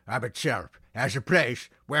boasted of itself as a place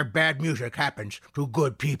where bad music happens to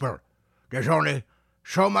good people. There's only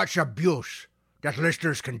so much abuse that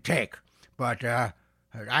listeners can take, but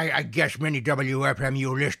I guess many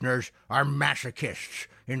WFMU listeners are masochists.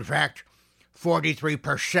 In fact,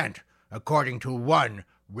 43%, according to one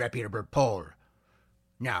reputable poll.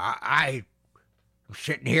 Now, I'm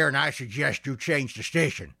sitting here and I suggest you change the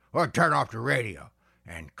station or turn off the radio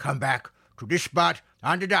and come back to this spot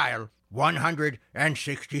on the dial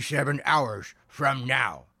 167 hours from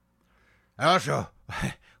now. I also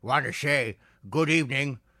want to say good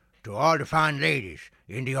evening to all the fine ladies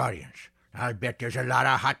in the audience. I'll bet there's a lot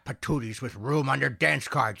of hot patooties with room on their dance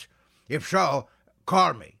cards. If so,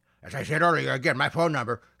 call me as I said earlier, again, my phone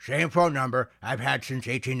number, same phone number I've had since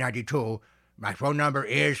 1892. My phone number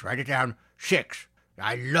is, write it down, 6.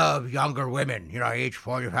 I love younger women, age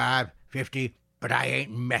 45, 50, but I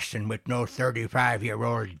ain't messing with no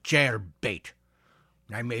 35-year-old jailbait.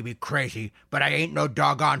 I may be crazy, but I ain't no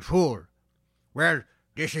doggone fool. Well,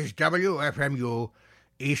 this is WFMU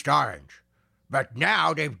East Orange. But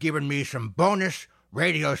now they've given me some bonus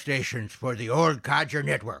radio stations for the Old Codger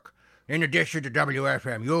Network. In addition to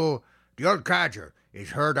WFMU, the Old Codger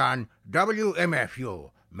is heard on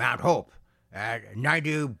WMFU, Mount Hope, at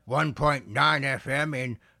 91.9 FM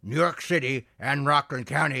in New York City and Rockland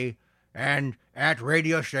County, and at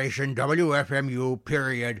radio station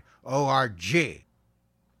WFMU.org.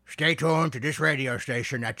 Stay tuned to this radio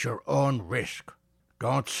station at your own risk.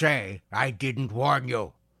 Don't say I didn't warn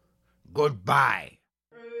you. Goodbye.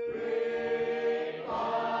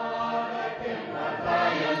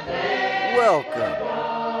 Welcome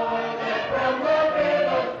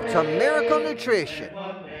to Miracle Nutrition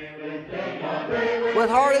with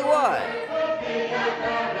Hardy White.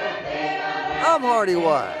 I'm Hardy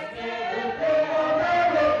White.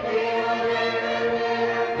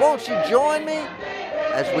 Won't you join me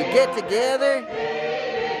as we get together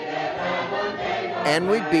and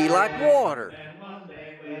we be like water?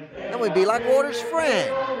 And we be like water's friend.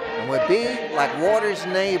 And we be like water's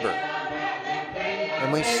neighbor.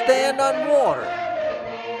 And we stand on water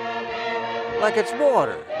like it's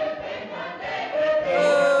water.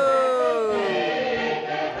 Oh.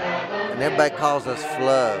 And everybody calls us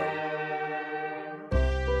Flo.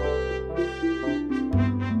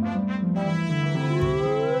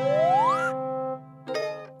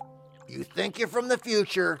 You think you're from the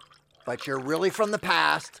future, but you're really from the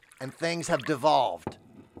past, and things have devolved.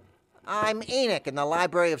 I'm Enoch in the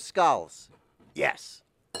Library of Skulls. Yes.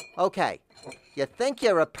 Okay. You think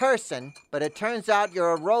you're a person, but it turns out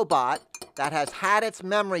you're a robot that has had its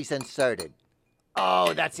memories inserted.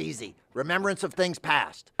 Oh, that's easy. Remembrance of things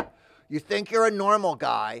past. You think you're a normal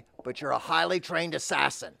guy, but you're a highly trained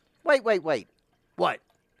assassin. Wait. What?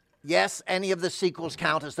 Yes, any of the sequels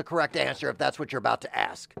count as the correct answer if that's what you're about to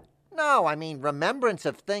ask. No, I mean remembrance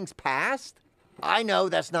of things past. I know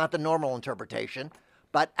that's not the normal interpretation.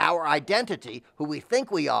 But our identity, who we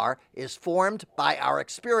think we are, is formed by our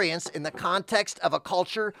experience in the context of a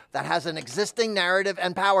culture that has an existing narrative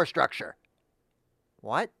and power structure.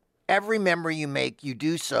 What? Every memory you make, you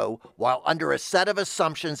do so while under a set of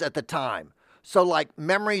assumptions at the time. So like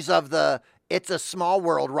memories of the It's a Small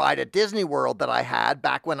World ride at Disney World that I had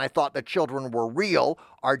back when I thought the children were real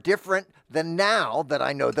are different than now that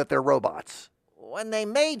I know that they're robots. When they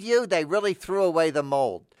made you, they really threw away the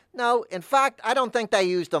mold. No, in fact, I don't think they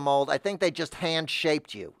used a mold. I think they just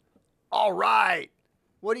hand-shaped you. All right.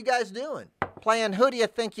 What are you guys doing? Playing Who Do You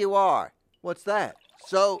Think You Are? What's that?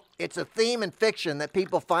 So, it's a theme in fiction that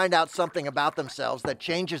people find out something about themselves that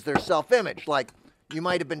changes their self-image. Like, you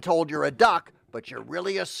might have been told you're a duck, but you're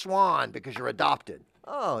really a swan because you're adopted.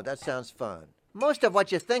 Oh, that sounds fun. Most of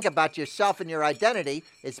what you think about yourself and your identity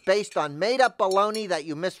is based on made-up baloney that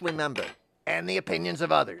you misremember. And the opinions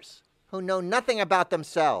of others, who know nothing about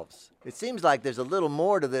themselves. It seems like there's a little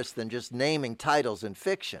more to this than just naming titles in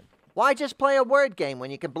fiction. Why just play a word game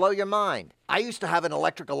when you can blow your mind? I used to have an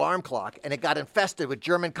electric alarm clock, and it got infested with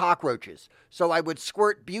German cockroaches. So I would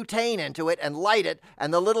squirt butane into it and light it,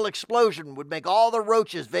 and the little explosion would make all the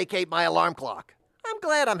roaches vacate my alarm clock. I'm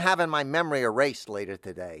glad I'm having my memory erased later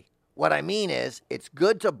today. What I mean is, it's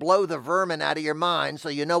good to blow the vermin out of your mind so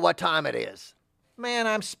you know what time it is. Man,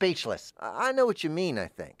 I'm speechless. I know what you mean, I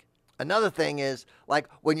think. Another thing is, like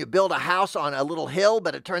when you build a house on a little hill,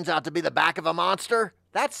 but it turns out to be the back of a monster.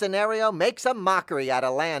 That scenario makes a mockery out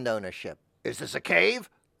of land ownership. Is this a cave?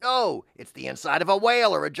 No, it's the inside of a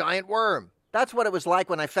whale or a giant worm. That's what it was like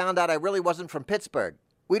when I found out I really wasn't from Pittsburgh.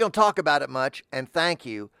 We don't talk about it much, and thank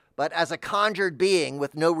you, but as a conjured being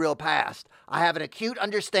with no real past, I have an acute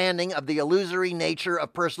understanding of the illusory nature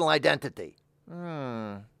of personal identity.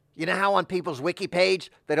 You know how on people's wiki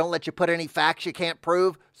page, they don't let you put any facts you can't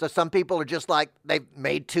prove? So some people are just like, they've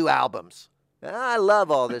made 2 albums. I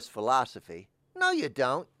love all this philosophy. No, you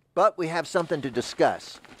don't. But we have something to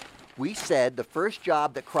discuss. We said the first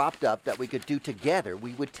job that cropped up that we could do together,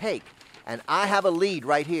 we would take. And I have a lead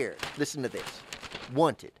right here. Listen to this.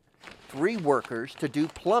 Wanted. 3 workers to do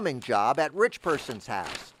plumbing job at rich person's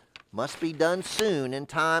house. Must be done soon in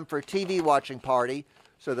time for TV watching party.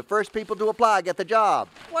 So the first people to apply get the job.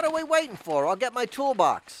 What are we waiting for? I'll get my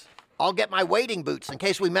toolbox. I'll get my wading boots in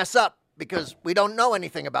case we mess up, because we don't know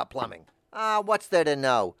anything about plumbing. What's there to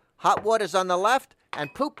know? Hot water's on the left,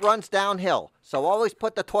 and poop runs downhill, so always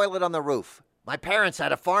put the toilet on the roof. My parents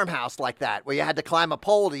had a farmhouse like that where you had to climb a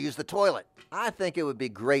pole to use the toilet. I think it would be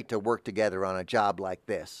great to work together on a job like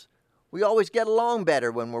this. We always get along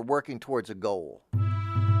better when we're working towards a goal.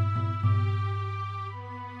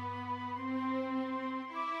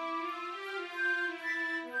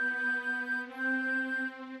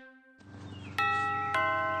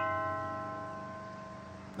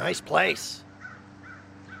 Nice place.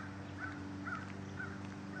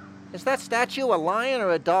 Is that statue a lion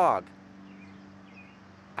or a dog?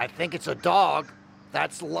 I think it's a dog.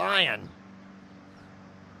 That's lion.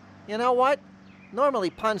 You know what? Normally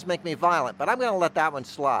puns make me violent, but I'm going to let that one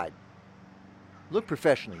slide. Look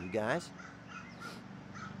professional, you guys.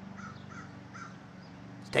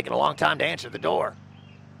 It's taking a long time to answer the door.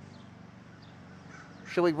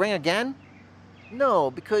 Shall we ring again? No,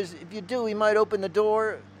 because if you do, he might open the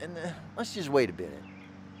door, and let's just wait a bit.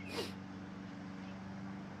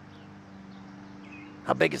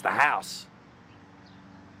 How big is the house?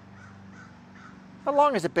 How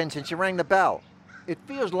long has it been since you rang the bell? It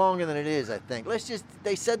feels longer than it is, I think.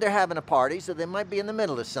 They said they're having a party, so they might be in the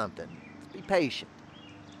middle of something. Let's be patient.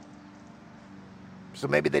 So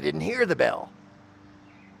maybe they didn't hear the bell.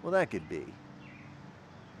 Well, that could be.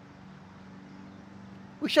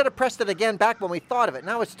 We should have pressed it again back when we thought of it.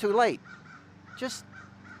 Now it's too late. Just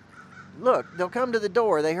look, they'll come to the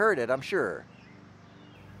door. They heard it, I'm sure.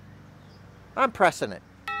 I'm pressing it.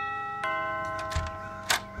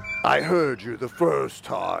 I heard you the first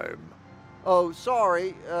time. Oh,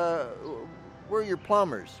 sorry. We're your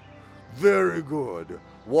plumbers. Very good.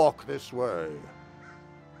 Walk this way.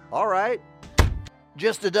 All right.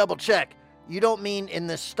 Just to double check, you don't mean in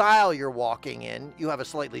the style you're walking in. You have a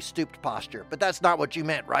slightly stooped posture, but that's not what you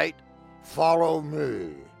meant, right? Follow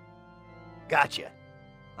me. Gotcha.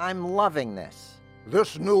 I'm loving this.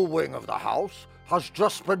 This new wing of the house has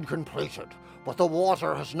just been completed, but the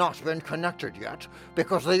water has not been connected yet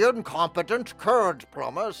because the incompetent current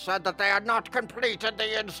plumbers said that they had not completed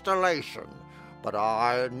the installation. But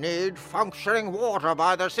I need functioning water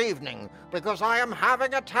by this evening because I am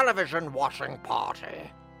having a television watching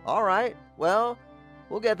party. All right, well,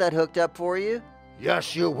 we'll get that hooked up for you.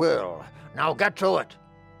 Yes, you will. Now get to it.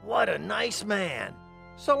 What a nice man.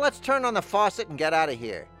 So let's turn on the faucet and get out of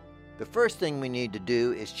here. The first thing we need to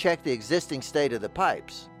do is check the existing state of the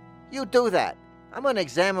pipes. You do that. I'm going to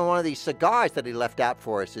examine one of these cigars that he left out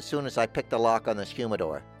for us as soon as I pick the lock on this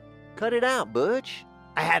humidor. Cut it out, Butch.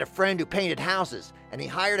 I had a friend who painted houses, and he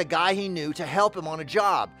hired a guy he knew to help him on a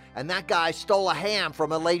job, and that guy stole a ham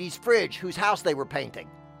from a lady's fridge whose house they were painting.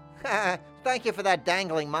 Thank you for that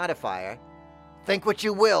dangling modifier. Think what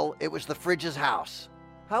you will, it was the fridge's house.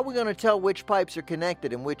 How are we going to tell which pipes are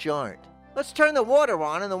connected and which aren't? Let's turn the water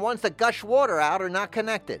on, and the ones that gush water out are not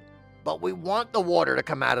connected. But we want the water to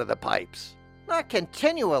come out of the pipes. Not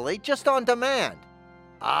continually, just on demand.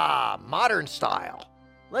 Ah, modern style.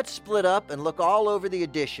 Let's split up and look all over the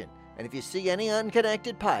addition, and if you see any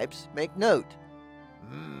unconnected pipes, make note.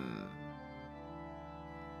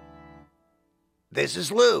 This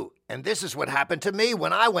is Lou, and this is what happened to me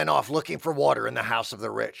when I went off looking for water in the house of the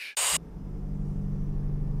rich.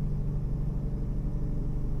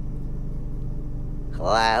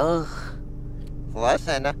 Well,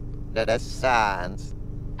 listen to the sounds.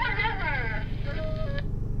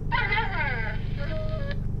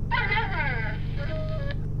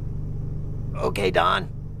 Okay, Don.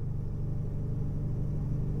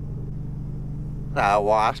 The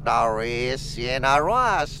water is in a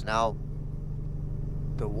rush now.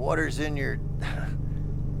 The water's in your...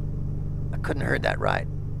 I couldn't have heard that right.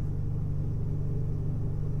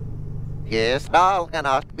 Yes, all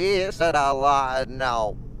cannot be said aloud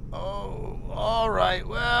now. Oh, all right.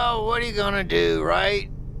 Well, what are you gonna do,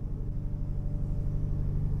 right?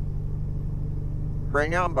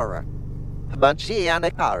 Remember, Bunchy and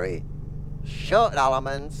the curry. Short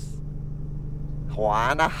elements.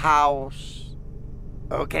 One house.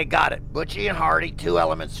 Okay, got it. Butchie and Hardy, 2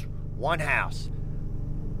 elements, 1 house.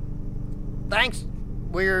 Thanks,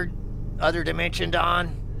 weird other dimension,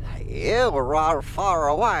 Don. You were far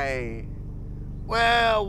away. Well,